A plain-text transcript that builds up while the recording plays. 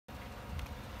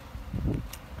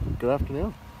Good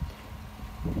afternoon.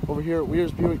 Over here at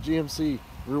Weirs Buick GMC,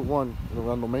 Route 1 in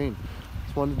Arundel, Maine.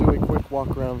 Just wanted to do a quick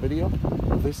walk around video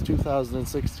of this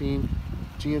 2016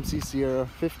 GMC Sierra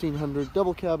 1500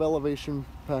 double cab elevation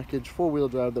package 4-wheel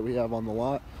drive that we have on the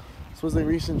lot. This was a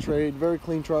recent trade, very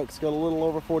clean truck. It's got a little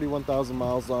over 41,000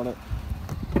 miles on it.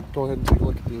 Go ahead and take a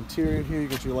look at the interior here. You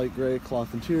got your light gray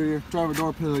cloth interior, driver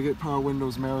door panel, you get power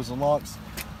windows, mirrors, and locks.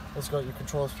 It's got your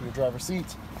controls for your driver's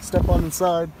seats. Step on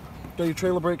inside, got your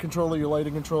trailer brake controller, your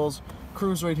lighting controls,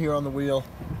 cruise right here on the wheel.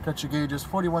 Got your gauges,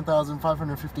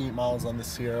 41,558 miles on this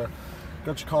Sierra.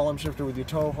 Got your column shifter with your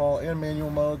tow haul and manual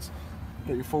modes.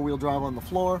 Got your 4-wheel drive on the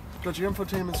floor. Got your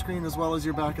infotainment screen as well as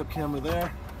your backup camera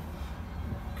there.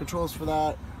 Controls for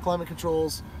that, climate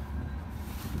controls.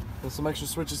 There's some extra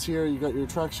switches here. You got your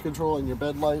traction control and your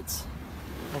bed lights.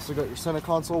 Also got your center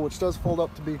console, which does fold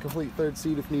up to be a complete third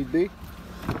seat if need be.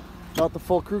 Not the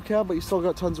full crew cab, but you still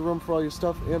got tons of room for all your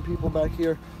stuff and people back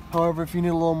here. However, if you need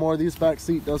a little more, this back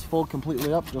seat does fold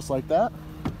completely up just like that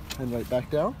and right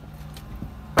back down.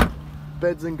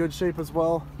 Bed's in good shape as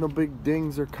well, no big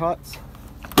dings or cuts.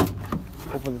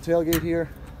 Open the tailgate here.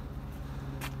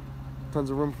 Tons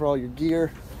of room for all your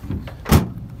gear.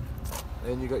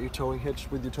 And you got your towing hitch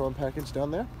with your towing package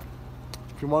down there.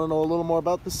 If you want to know a little more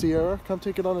about the Sierra, come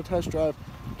take it on a test drive.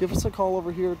 Give us a call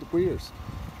over here at the Weirs.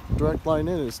 Direct line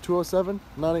in is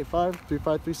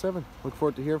 207-985-3537. Look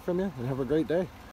forward to hearing from you and have a great day.